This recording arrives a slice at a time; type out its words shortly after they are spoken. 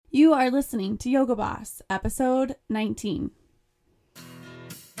You are listening to Yoga Boss, episode 19.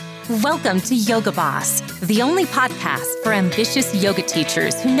 Welcome to Yoga Boss, the only podcast for ambitious yoga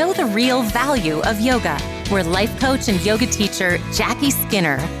teachers who know the real value of yoga, where life coach and yoga teacher Jackie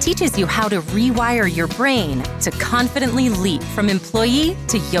Skinner teaches you how to rewire your brain to confidently leap from employee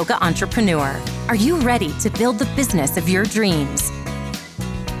to yoga entrepreneur. Are you ready to build the business of your dreams?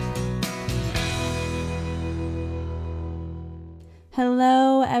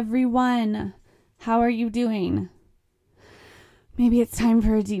 Hello, everyone. How are you doing? Maybe it's time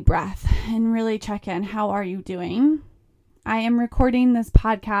for a deep breath and really check in. How are you doing? I am recording this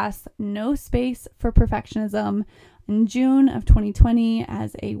podcast, No Space for Perfectionism, in June of 2020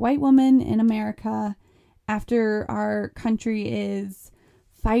 as a white woman in America after our country is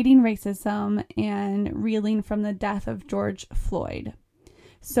fighting racism and reeling from the death of George Floyd.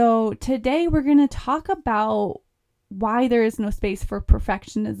 So today we're going to talk about why there is no space for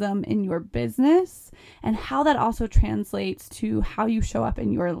perfectionism in your business and how that also translates to how you show up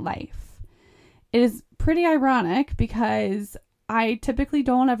in your life. It is pretty ironic because I typically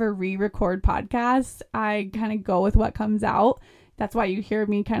don't ever re-record podcasts. I kind of go with what comes out. That's why you hear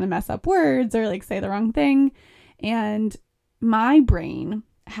me kind of mess up words or say the wrong thing. And my brain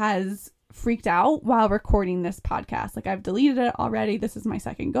has freaked out while recording this podcast. I've deleted it already. This is my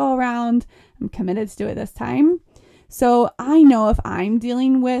second go around. I'm committed to do it this time. So I know if I'm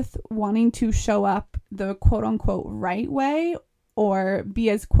dealing with wanting to show up the quote unquote right way or be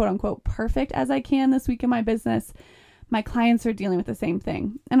as quote unquote perfect as I can this week in my business, my clients are dealing with the same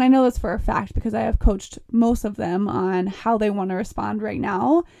thing. And I know this for a fact because I have coached most of them on how they want to respond right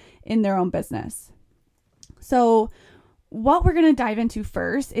now in their own business. So what we're going to dive into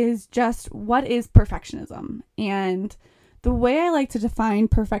first is just what is perfectionism. And the way I like to define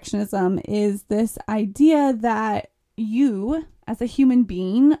perfectionism is this idea that you, as a human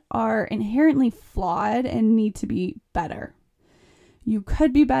being, are inherently flawed and need to be better. You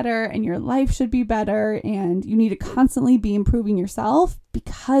could be better and your life should be better, and you need to constantly be improving yourself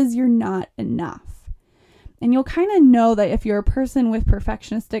because you're not enough. And you'll kind of know that if you're a person with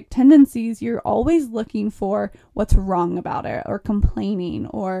perfectionistic tendencies, you're always looking for what's wrong about it or complaining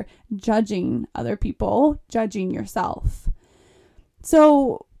or judging other people, judging yourself.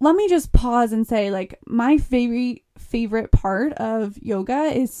 So let me just pause and say, my favorite part of yoga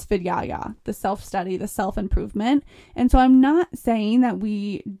is Svadhyaya, the self-study, the self-improvement. And so I'm not saying that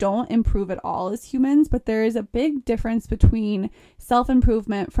we don't improve at all as humans, but there is a big difference between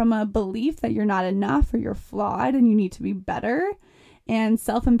self-improvement from a belief that you're not enough or you're flawed and you need to be better, and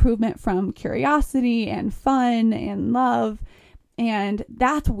self-improvement from curiosity and fun and love. And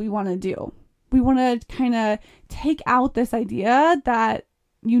that's what we want to do. We want to kind of take out this idea that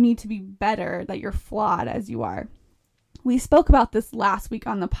you need to be better, that you're flawed as you are. We spoke about this last week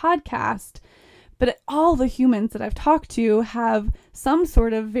on the podcast, but all the humans that I've talked to have some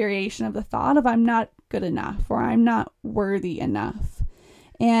sort of variation of the thought of I'm not good enough or I'm not worthy enough.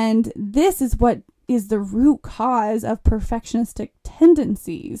 And this is what is the root cause of perfectionistic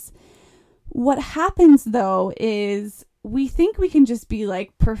tendencies. What happens though is we think we can just be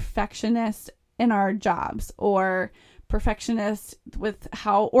perfectionist in our jobs, or perfectionist with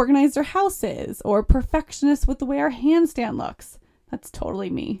how organized our house is, or perfectionist with the way our handstand looks. That's totally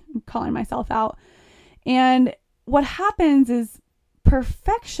me. I'm calling myself out. And what happens is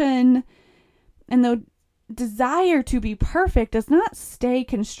perfection and the desire to be perfect does not stay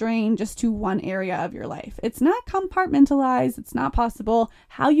constrained just to one area of your life. It's not compartmentalized. It's not possible.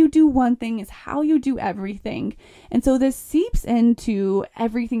 How you do one thing is how you do everything. And so this seeps into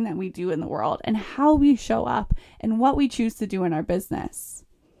everything that we do in the world and how we show up and what we choose to do in our business.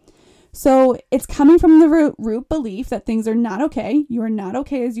 So it's coming from the root belief that things are not okay. You are not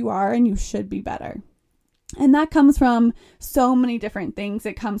okay as you are, and you should be better. And that comes from so many different things.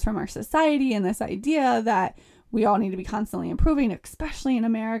 It comes from our society and this idea that we all need to be constantly improving, especially in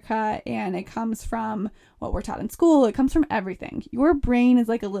America. And it comes from what we're taught in school. It comes from everything. Your brain is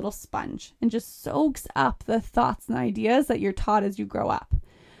like a little sponge and just soaks up the thoughts and ideas that you're taught as you grow up.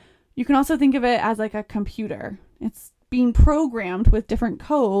 You can also think of it as like a computer. It's being programmed with different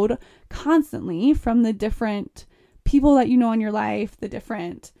code constantly from the different people that you know in your life, the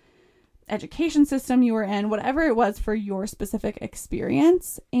different education system you were in, whatever it was for your specific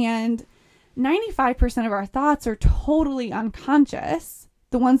experience. And 95% of our thoughts are totally unconscious,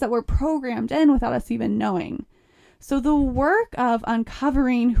 the ones that were programmed in without us even knowing. So the work of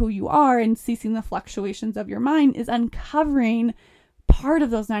uncovering who you are and ceasing the fluctuations of your mind is uncovering part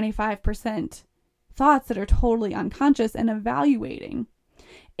of those 95% thoughts that are totally unconscious and evaluating.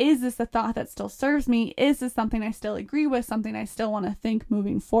 Is this a thought that still serves me? Is this something I still agree with, something I still want to think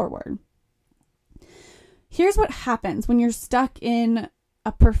moving forward? Here's what happens when you're stuck in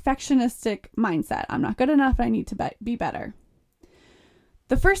a perfectionistic mindset. I'm not good enough. I need to be better.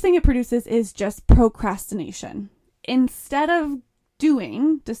 The first thing it produces is just procrastination. Instead of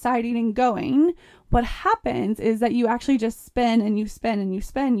deciding and going, what happens is that you actually just spin and you spin and you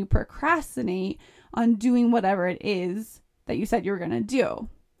spin. You procrastinate on doing whatever it is that you said you were going to do.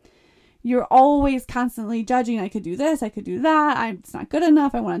 You're always constantly judging. I could do this. I could do that. It's not good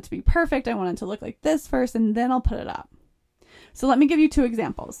enough. I want it to be perfect. I want it to look like this first, and then I'll put it up. So let me give you 2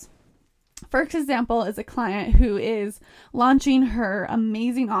 examples. First example is a client who is launching her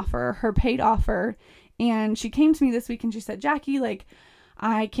amazing offer, her paid offer. And she came to me this week and she said, Jackie,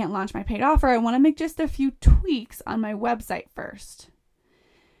 I can't launch my paid offer. I want to make just a few tweaks on my website first.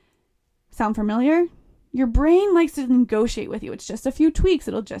 Sound familiar? Your brain likes to negotiate with you. It's just a few tweaks.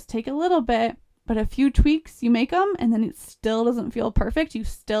 It'll just take a little bit, but a few tweaks, you make them and then it still doesn't feel perfect. You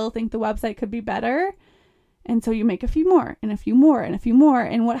still think the website could be better. And so you make a few more and a few more and a few more.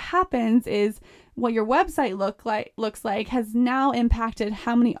 And what happens is what your website looks like has now impacted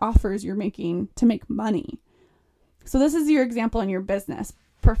how many offers you're making to make money. So this is your example in your business.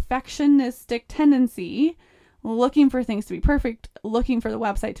 Perfectionistic tendency, looking for things to be perfect, looking for the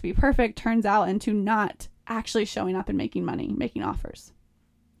website to be perfect, turns out into not actually showing up and making money, making offers.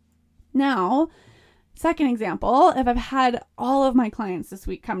 Now, second example, if I've had all of my clients this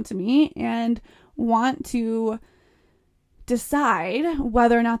week come to me and want to decide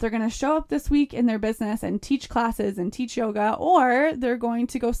whether or not they're going to show up this week in their business and teach classes and teach yoga, or they're going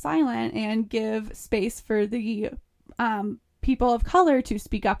to go silent and give space for the people of color to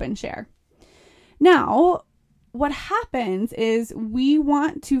speak up and share. Now, what happens is we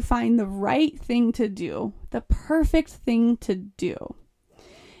want to find the right thing to do, the perfect thing to do.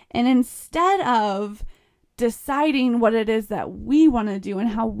 And instead of deciding what it is that we want to do and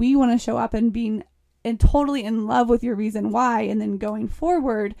how we want to show up and being totally in love with your reason why, and then going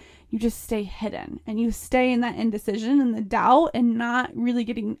forward, you just stay hidden and you stay in that indecision and the doubt and not really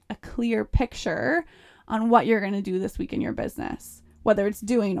getting a clear picture on what you're going to do this week in your business, whether it's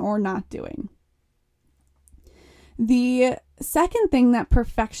doing or not doing. The second thing that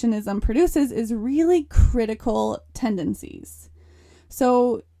perfectionism produces is really critical tendencies.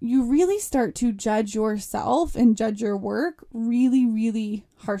 So you really start to judge yourself and judge your work really, really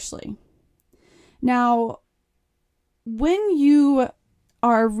harshly. Now, when you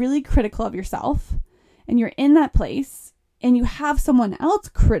are really critical of yourself and you're in that place and you have someone else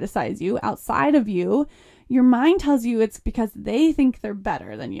criticize you outside of you, your mind tells you it's because they think they're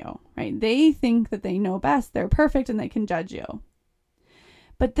better than you, right? They think that they know best, they're perfect, and they can judge you.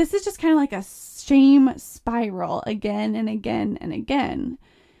 But this is just kind of like a shame spiral again and again and again.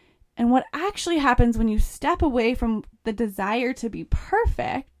 And what actually happens when you step away from the desire to be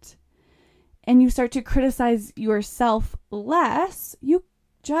perfect and you start to criticize yourself less, you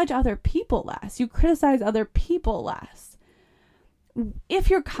judge other people less. You criticize other people less.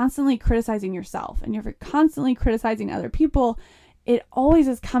 If you're constantly criticizing yourself and you're constantly criticizing other people, it always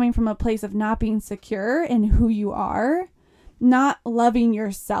is coming from a place of not being secure in who you are, not loving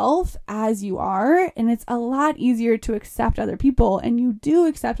yourself as you are. And it's a lot easier to accept other people. And you do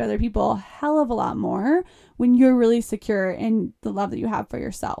accept other people a hell of a lot more when you're really secure in the love that you have for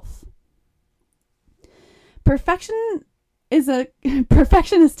yourself.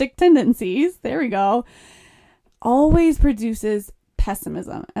 Perfectionistic tendencies, there we go, always produces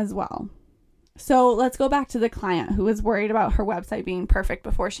pessimism as well. So let's go back to the client who was worried about her website being perfect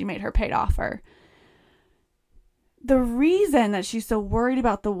before she made her paid offer. The reason that she's so worried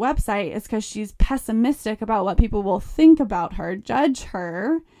about the website is because she's pessimistic about what people will think about her, judge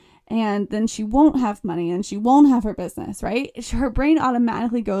her, and then she won't have money and she won't have her business, right? Her brain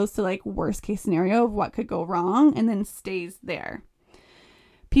automatically goes to worst case scenario of what could go wrong and then stays there.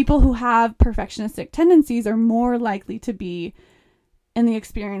 People who have perfectionistic tendencies are more likely to be in the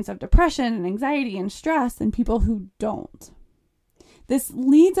experience of depression and anxiety and stress than people who don't. This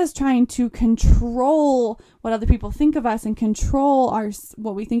leads us trying to control what other people think of us and control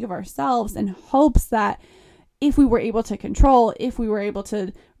what we think of ourselves, in hopes that if we were able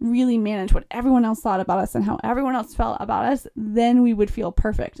to really manage what everyone else thought about us and how everyone else felt about us, then we would feel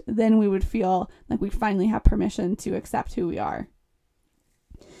perfect. Then we would feel like we finally have permission to accept who we are.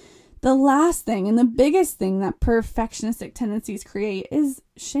 The last thing and the biggest thing that perfectionistic tendencies create is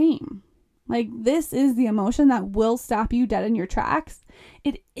shame. This is the emotion that will stop you dead in your tracks.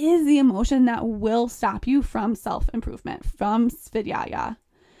 It is the emotion that will stop you from self-improvement, from svidhyaya.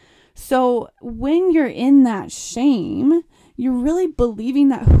 So when you're in that shame, you're really believing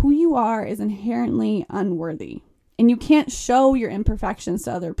that who you are is inherently unworthy. And you can't show your imperfections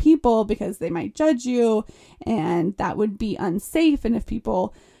to other people because they might judge you, and that would be unsafe. And if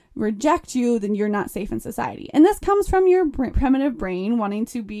people reject you, then you're not safe in society. And this comes from your primitive brain wanting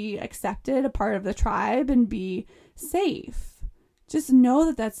to be accepted, a part of the tribe, and be safe. Just know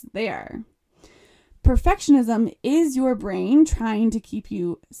that that's there. Perfectionism is your brain trying to keep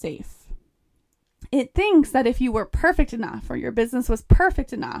you safe. It thinks that if you were perfect enough, or your business was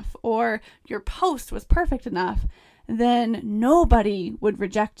perfect enough, or your post was perfect enough, then nobody would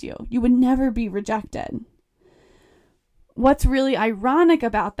reject you. You would never be rejected. What's really ironic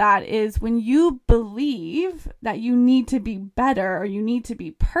about that is when you believe that you need to be better or you need to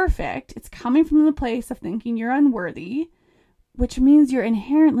be perfect, it's coming from the place of thinking you're unworthy, which means you're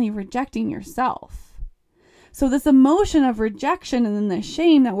inherently rejecting yourself. So this emotion of rejection and then the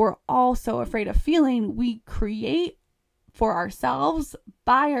shame that we're all so afraid of feeling, we create for ourselves,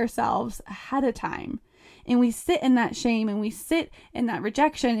 by ourselves, ahead of time. And we sit in that shame and we sit in that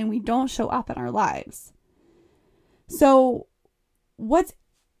rejection and we don't show up in our lives. So what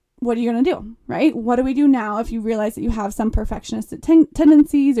are you going to do, right? What do we do now if you realize that you have some perfectionistic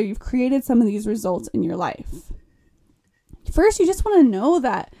tendencies or you've created some of these results in your life? First, you just want to know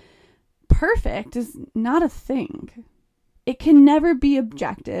that perfect is not a thing. It can never be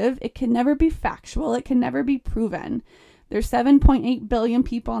objective. It can never be factual. It can never be proven. There's 7.8 billion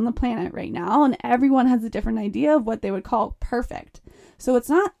people on the planet right now, and everyone has a different idea of what they would call perfect. So it's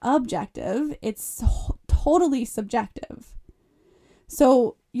not objective. It's totally subjective.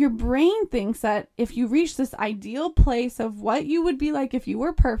 So your brain thinks that if you reach this ideal place of what you would be like if you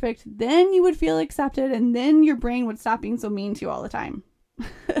were perfect, then you would feel accepted, and then your brain would stop being so mean to you all the time.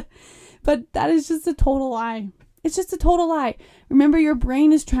 But that is just a total lie. It's just a total lie. Remember, your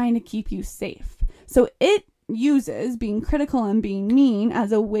brain is trying to keep you safe. So it uses being critical and being mean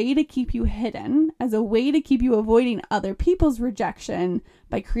as a way to keep you hidden, as a way to keep you avoiding other people's rejection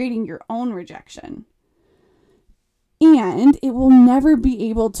by creating your own rejection. And it will never be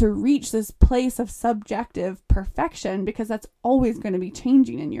able to reach this place of subjective perfection because that's always going to be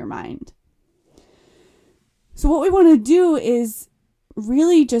changing in your mind. So what we want to do is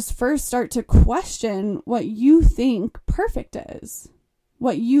really just first start to question what you think perfect is,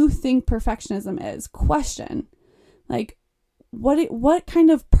 what you think perfectionism is. Question, like, what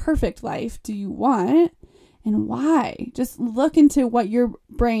kind of perfect life do you want and why? Just look into what your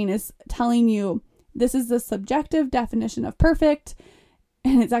brain is telling you. This is the subjective definition of perfect,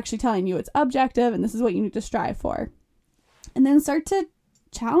 and it's actually telling you it's objective, and this is what you need to strive for. And then start to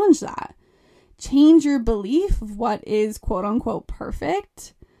challenge that. Change your belief of what is quote unquote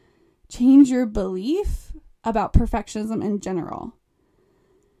perfect. Change your belief about perfectionism in general.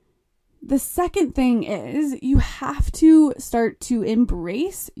 The second thing is you have to start to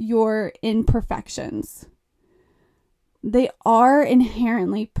embrace your imperfections. They are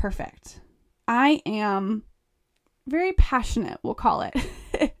inherently perfect. I am very passionate, we'll call it.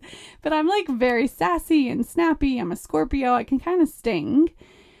 But I'm like very sassy and snappy. I'm a Scorpio. I can kind of sting.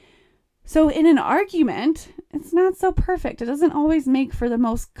 So in an argument, it's not so perfect. It doesn't always make for the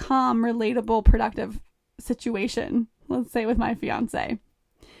most calm, relatable, productive situation, let's say with my fiance.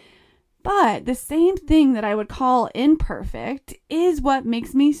 But the same thing that I would call imperfect is what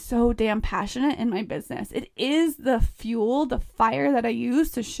makes me so damn passionate in my business. It is the fuel, the fire that I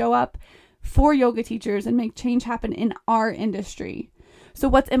use to show up for yoga teachers and make change happen in our industry. So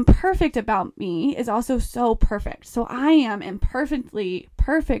what's imperfect about me is also so perfect. So I am imperfectly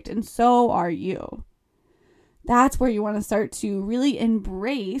perfect, and so are you. That's where you want to start to really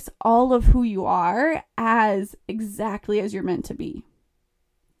embrace all of who you are as exactly as you're meant to be.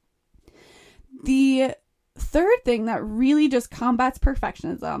 The third thing that really just combats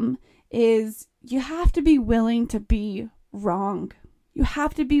perfectionism is you have to be willing to be wrong. You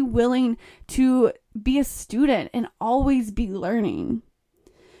have to be willing to be a student and always be learning.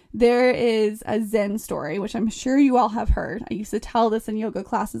 There is a Zen story, which I'm sure you all have heard. I used to tell this in yoga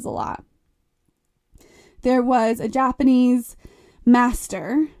classes a lot. There was a Japanese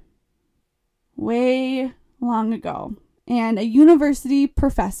master way long ago, and a university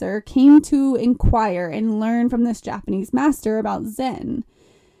professor came to inquire and learn from this Japanese master about Zen.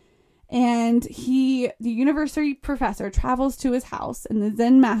 And the university professor travels to his house, and the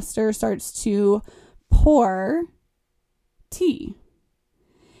Zen master starts to pour tea.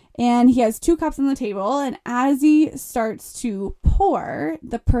 And he has 2 cups on the table, and as he starts to pour,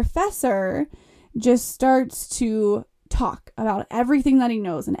 the professor just starts to talk about everything that he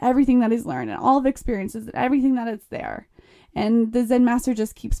knows and everything that he's learned and all of experiences and everything that is there. And the Zen master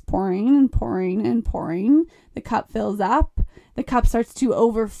just keeps pouring and pouring and pouring. The cup fills up. The cup starts to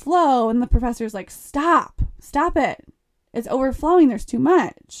overflow. And the professor's like, stop it. It's overflowing. There's too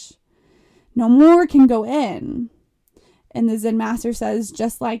much. No more can go in. And the Zen master says,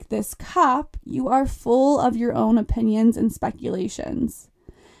 just like this cup, you are full of your own opinions and speculations.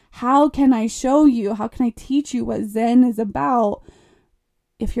 How can I show you? How can I teach you what Zen is about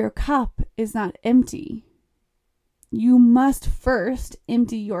if your cup is not empty? You must first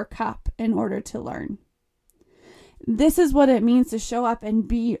empty your cup in order to learn. This is what it means to show up and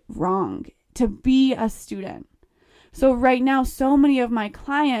be wrong, to be a student. So right now, so many of my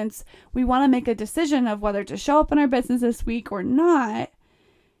clients, we want to make a decision of whether to show up in our business this week or not.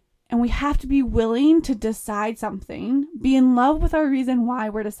 And we have to be willing to decide something, be in love with our reason why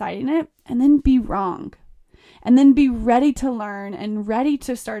we're deciding it, and then be wrong. And then be ready to learn and ready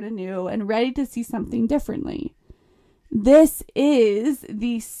to start anew and ready to see something differently. This is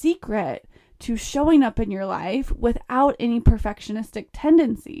the secret to showing up in your life without any perfectionistic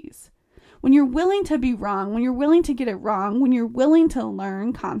tendencies. When you're willing to be wrong, when you're willing to get it wrong, when you're willing to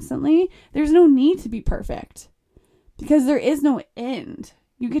learn constantly, there's no need to be perfect because there is no end.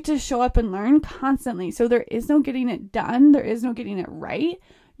 You get to show up and learn constantly. So there is no getting it done. There is no getting it right.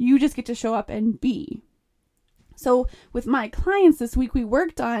 You just get to show up and be. So with my clients this week, we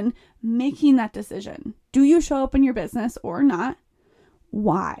worked on making that decision. Do you show up in your business or not?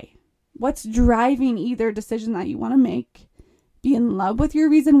 Why? What's driving either decision that you want to make? Be in love with your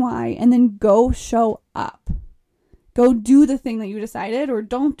reason why, and then go show up. Go do the thing that you decided, or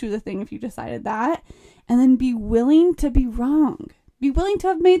don't do the thing if you decided that, and then be willing to be wrong. Be willing to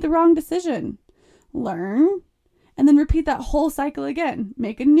have made the wrong decision. Learn, and then repeat that whole cycle again.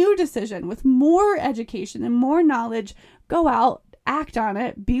 Make a new decision with more education and more knowledge. Go out, act on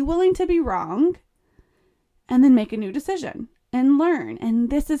it, be willing to be wrong, and then make a new decision and learn.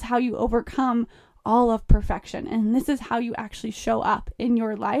 And this is how you overcome all of perfection. And this is how you actually show up in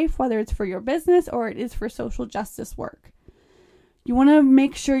your life, whether it's for your business or it is for social justice work. You want to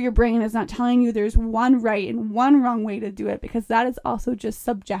make sure your brain is not telling you there's one right and one wrong way to do it, because that is also just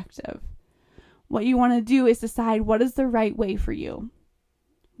subjective. What you want to do is decide what is the right way for you.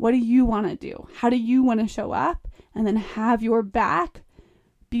 What do you want to do? How do you want to show up? And then have your back.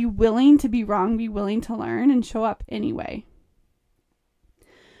 Be willing to be wrong, be willing to learn, and show up anyway.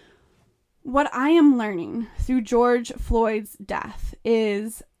 What I am learning through George Floyd's death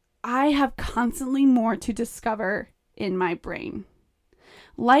is I have constantly more to discover in my brain.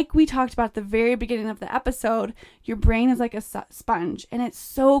 Like we talked about at the very beginning of the episode, your brain is like a sponge and it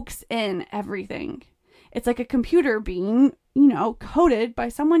soaks in everything. It's like a computer being, coded by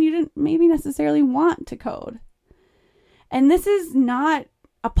someone you didn't maybe necessarily want to code. And this is not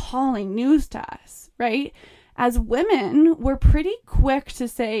appalling news to us, right? As women, we're pretty quick to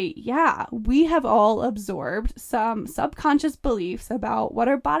say, yeah, we have all absorbed some subconscious beliefs about what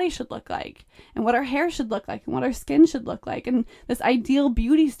our body should look like and what our hair should look like and what our skin should look like. And this ideal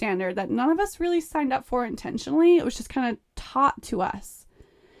beauty standard that none of us really signed up for intentionally. It was just kind of taught to us.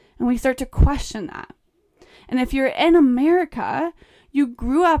 And we start to question that. And if you're in America, you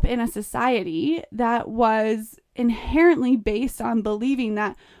grew up in a society that was inherently based on believing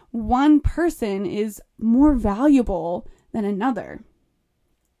that one person is more valuable than another.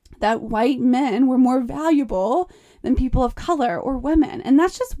 That white men were more valuable than people of color or women. And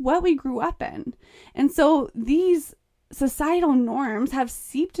that's just what we grew up in. And so these societal norms have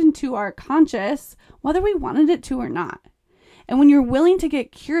seeped into our conscious, whether we wanted it to or not. And when you're willing to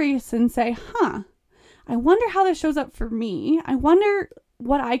get curious and say, I wonder how this shows up for me. I wonder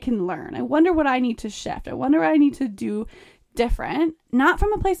what I can learn. I wonder what I need to shift. I wonder what I need to do different, not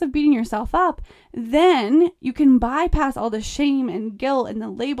from a place of beating yourself up, then you can bypass all the shame and guilt and the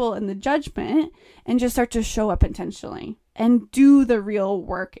label and the judgment and just start to show up intentionally and do the real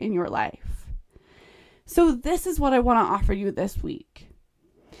work in your life. So this is what I want to offer you this week.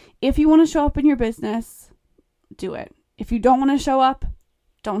 If you want to show up in your business, do it. If you don't want to show up,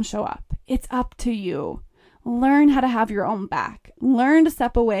 don't show up. It's up to you. Learn how to have your own back. Learn to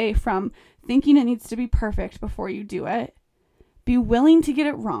step away from thinking it needs to be perfect before you do it. Be willing to get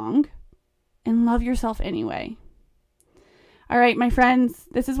it wrong and love yourself anyway. All right, my friends,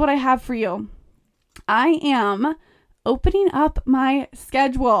 this is what I have for you. I am opening up my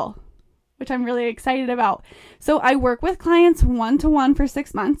schedule, which I'm really excited about. So I work with clients one-to-one for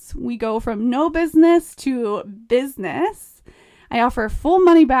 6 months. We go from no business to business. I offer a full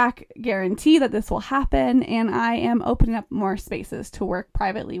money back guarantee that this will happen, and I am opening up more spaces to work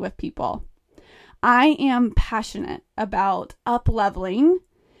privately with people. I am passionate about up-leveling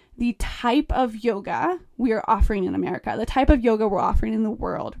the type of yoga we are offering in America, the type of yoga we're offering in the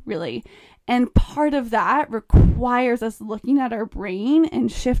world, really. And part of that requires us looking at our brain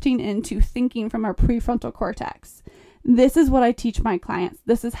and shifting into thinking from our prefrontal cortex. This is what I teach my clients.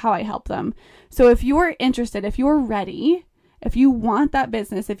 This is how I help them. So if you're interested, if you're ready, if you want that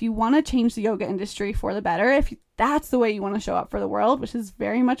business, if you want to change the yoga industry for the better, if that's the way you want to show up for the world, which is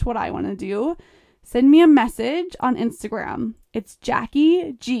very much what I want to do, send me a message on Instagram. It's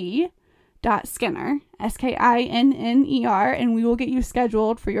JackieG.Skinner, SKINNER, and we will get you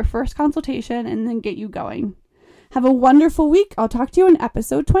scheduled for your first consultation and then get you going. Have a wonderful week. I'll talk to you in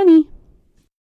episode 20.